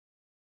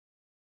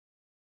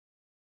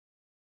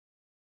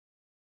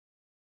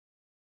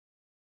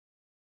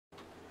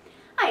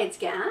Hi, it's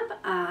Gab.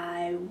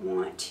 I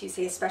want to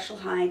say a special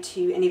hi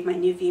to any of my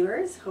new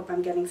viewers. Hope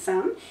I'm getting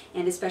some,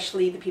 and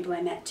especially the people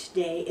I met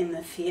today in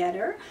the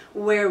theater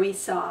where we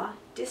saw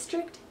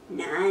District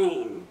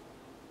 9.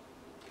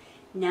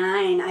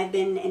 I've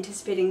been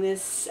anticipating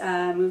this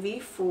movie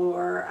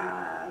for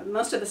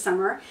most of the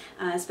summer,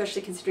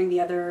 especially considering the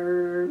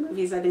other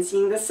movies I've been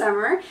seeing this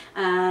summer.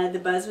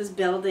 The buzz was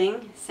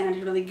building,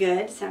 sounded really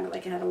good, sounded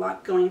like it had a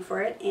lot going for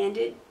it, and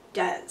it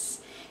does.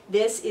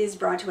 This is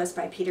brought to us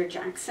by Peter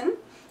Jackson,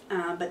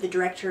 but the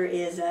director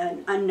is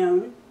an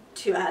unknown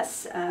to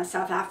us,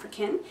 South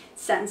African,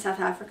 set in South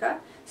Africa,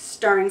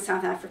 starring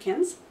South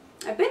Africans.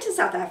 I've been to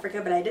South Africa,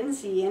 but I didn't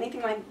see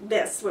anything like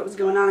this, what was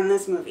going on in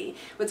this movie.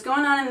 What's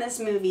going on in this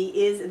movie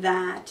is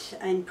that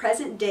in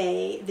present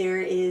day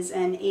there is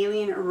an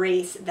alien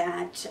race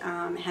that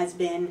has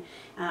been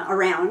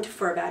around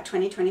for about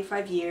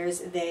 20-25 years.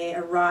 They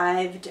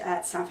arrived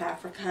at South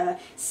Africa,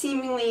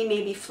 seemingly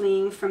maybe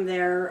fleeing from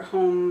their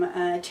home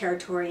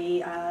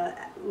territory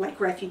like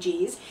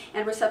refugees,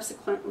 and were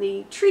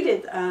subsequently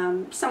treated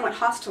somewhat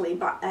hostilely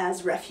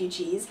as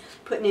refugees,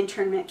 put in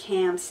internment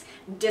camps,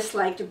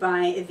 disliked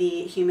by the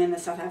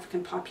South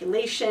African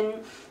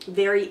population,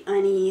 very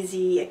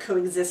uneasy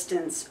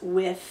coexistence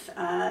with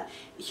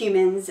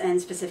humans, and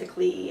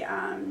specifically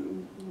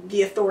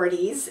the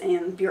authorities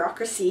and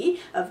bureaucracy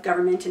of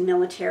government and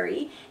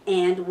military.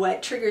 And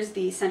what triggers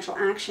the central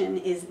action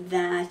is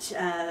that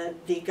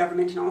the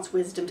government in all its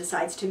wisdom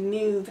decides to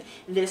move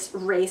this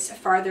race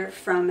farther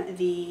from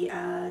the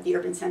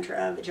urban center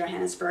of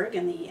Johannesburg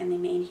and the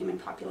main human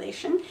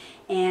population.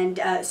 And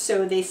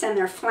so they send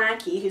their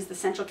flankey, who's the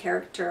central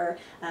character,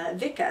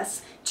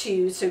 Vikas,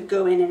 to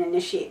go in and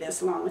initiate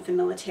this along with the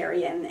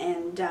military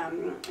and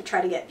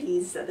try to get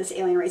this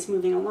alien race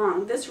moving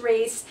along. This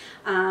race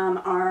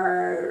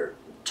are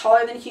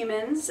taller than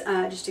humans,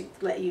 just to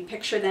let you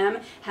picture them,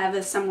 have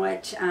a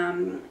somewhat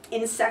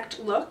insect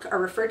look, are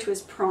referred to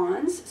as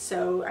prawns,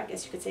 so I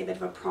guess you could say a bit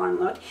of a prawn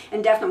look,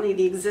 and definitely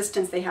the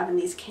existence they have in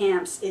these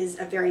camps is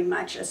very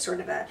much a sort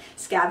of a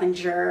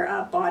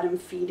scavenger,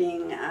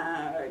 bottom-feeding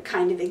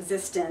kind of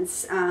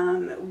existence,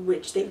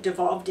 which they've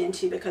devolved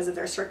into because of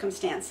their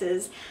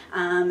circumstances.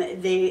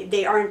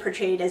 They aren't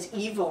portrayed as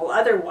evil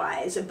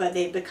otherwise, but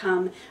they've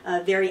become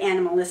very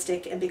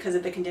animalistic because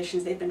of the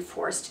conditions they've been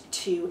forced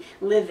to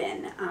live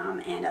in.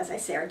 And as I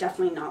say, are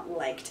definitely not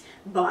liked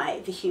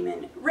by the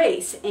human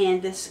race.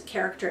 And this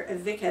character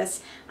of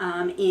Vikas,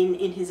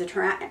 in his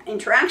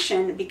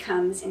interaction,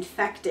 becomes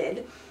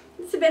infected.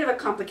 It's a bit of a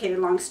complicated,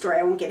 long story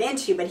I won't get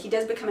into, but he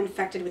does become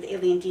infected with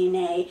alien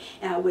DNA,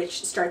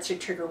 which starts to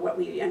trigger what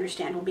we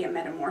understand will be a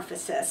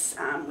metamorphosis,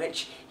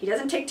 which he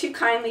doesn't take too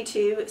kindly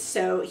to,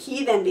 so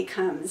he then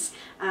becomes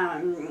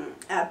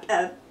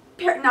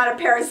not a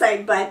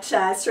parasite, but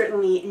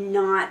certainly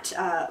not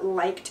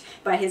liked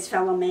by his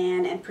fellow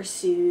man and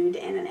pursued,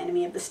 and an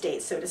enemy of the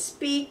state, so to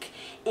speak.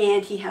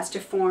 And he has to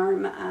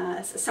form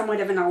somewhat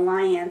of an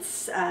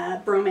alliance,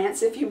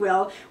 bromance, if you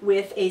will,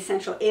 with a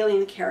central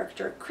alien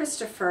character,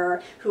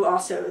 Christopher, who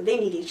also, they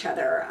need each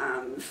other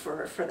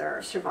for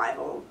their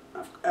survival.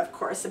 Of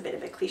course, a bit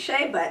of a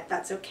cliche, but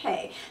that's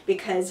okay,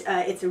 because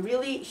it's a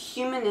really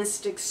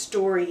humanistic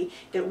story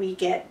that we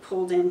get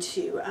pulled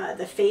into.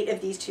 The fate of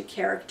these two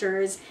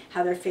characters,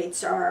 how their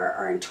fates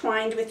are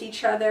entwined with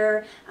each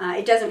other.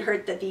 It doesn't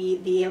hurt that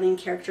the alien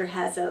character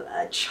has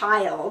a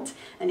child,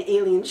 an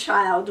alien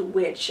child,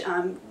 which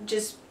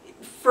just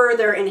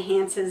further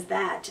enhances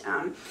that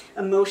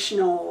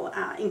emotional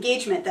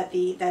engagement that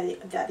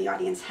the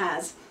audience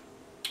has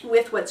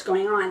with what's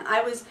going on.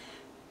 I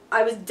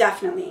was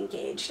definitely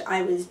engaged.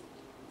 I was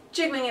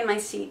jiggling in my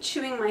seat,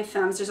 chewing my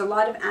thumbs. There's a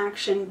lot of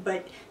action,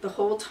 but the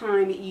whole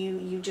time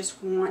you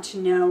just want to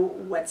know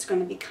what's going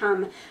to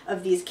become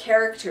of these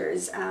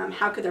characters.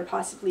 How could there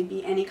possibly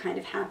be any kind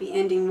of happy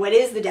ending? What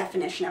is the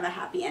definition of a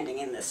happy ending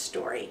in this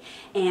story?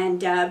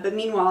 And but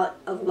meanwhile,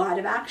 a lot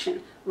of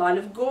action, a lot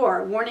of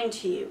gore. Warning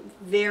to you,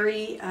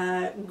 very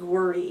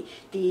gory.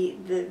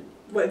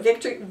 What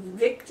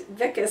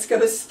Vikas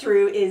goes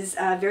through is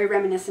very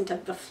reminiscent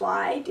of The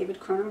Fly, David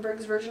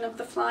Cronenberg's version of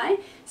The Fly,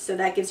 so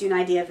that gives you an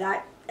idea of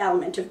that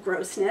element of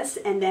grossness.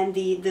 And then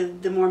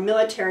the more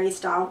military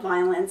style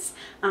violence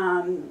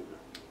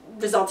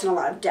results in a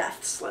lot of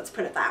deaths, let's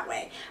put it that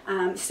way.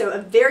 So a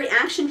very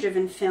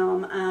action-driven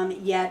film,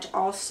 yet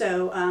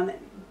also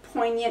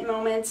poignant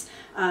moments,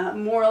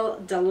 moral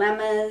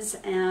dilemmas,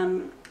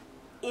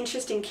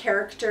 interesting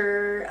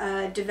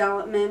character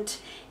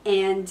development,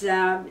 and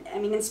I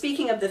mean, and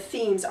speaking of the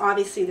themes,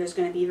 obviously there's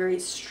going to be very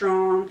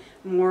strong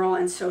moral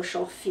and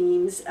social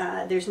themes.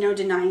 There's no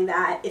denying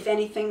that. If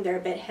anything, they're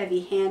a bit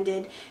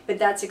heavy-handed, but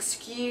that's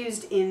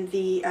excused in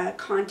the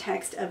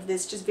context of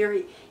this just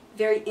very,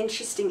 very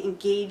interesting,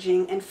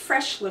 engaging, and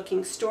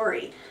fresh-looking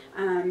story.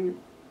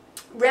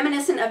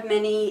 Reminiscent of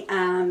many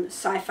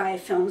sci-fi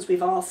films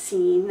we've all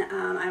seen.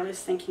 I was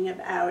thinking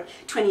about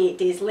 28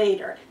 Days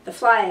Later, The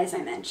Fly, as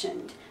I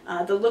mentioned,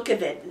 the look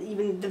of it,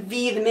 even the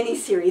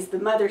miniseries, The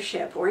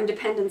Mothership, or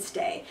Independence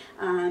Day,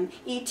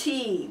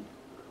 E.T.,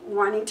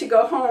 wanting to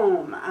go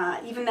home.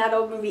 Even that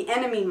old movie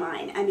Enemy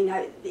Mine. I mean,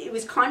 it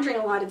was conjuring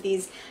a lot of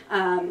these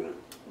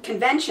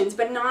conventions,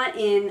 but not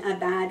in a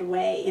bad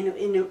way,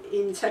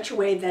 in such a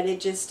way that it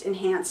just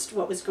enhanced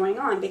what was going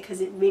on,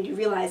 because it made you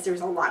realize there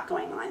was a lot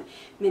going on,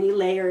 many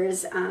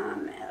layers,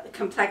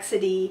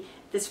 complexity.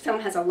 This film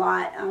has a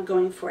lot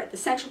going for it. The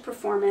central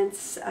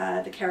performance,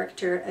 the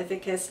character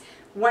Evicus,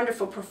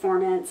 wonderful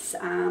performance.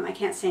 I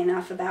can't say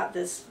enough about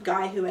this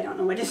guy who I don't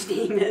know what his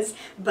name is,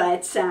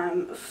 but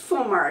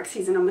full marks.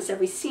 He's in almost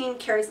every scene,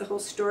 carries the whole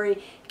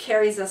story,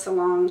 carries us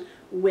along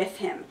with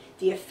him.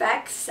 The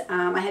effects,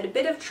 I had a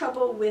bit of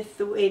trouble with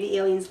the way the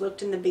aliens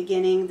looked in the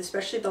beginning,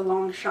 especially the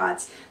long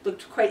shots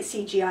looked quite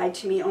CGI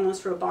to me,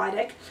 almost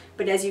robotic.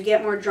 But as you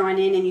get more drawn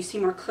in and you see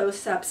more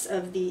close-ups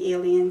of the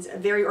aliens, a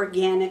very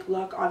organic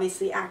look,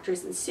 obviously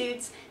actors in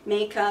suits,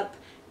 makeup,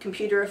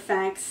 computer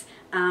effects,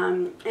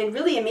 and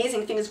really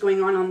amazing things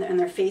going on in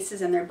their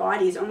faces and their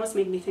bodies. Almost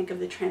made me think of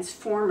the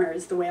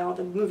Transformers, the way all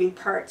the moving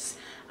parts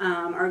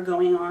are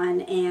going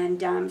on,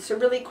 and so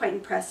really quite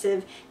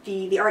impressive.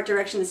 The art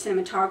direction, the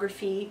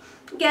cinematography,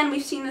 again,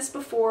 we've seen this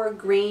before,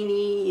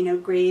 grainy, you know,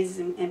 grays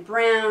and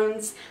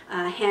browns,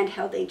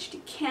 handheld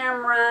HD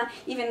camera,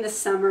 even this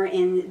summer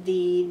in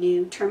the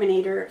new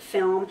Terminator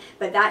film,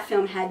 but that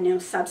film had no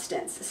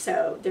substance,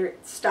 so their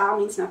style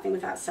means nothing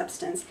without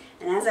substance.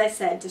 And as I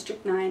said,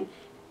 District 9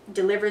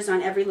 delivers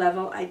on every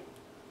level. I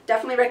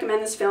definitely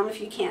recommend this film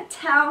if you can't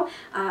tell.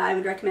 I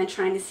would recommend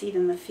trying to see it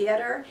in the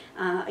theater.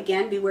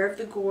 Again, beware of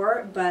the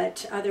gore,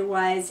 but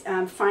otherwise,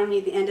 finally,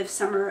 the end of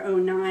summer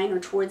 '09, or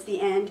towards the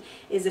end,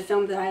 is a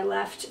film that I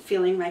left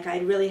feeling like I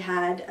really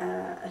had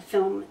a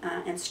film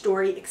and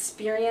story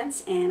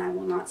experience, and I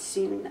will not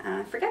soon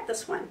forget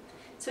this one.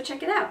 So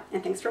check it out,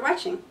 and thanks for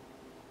watching.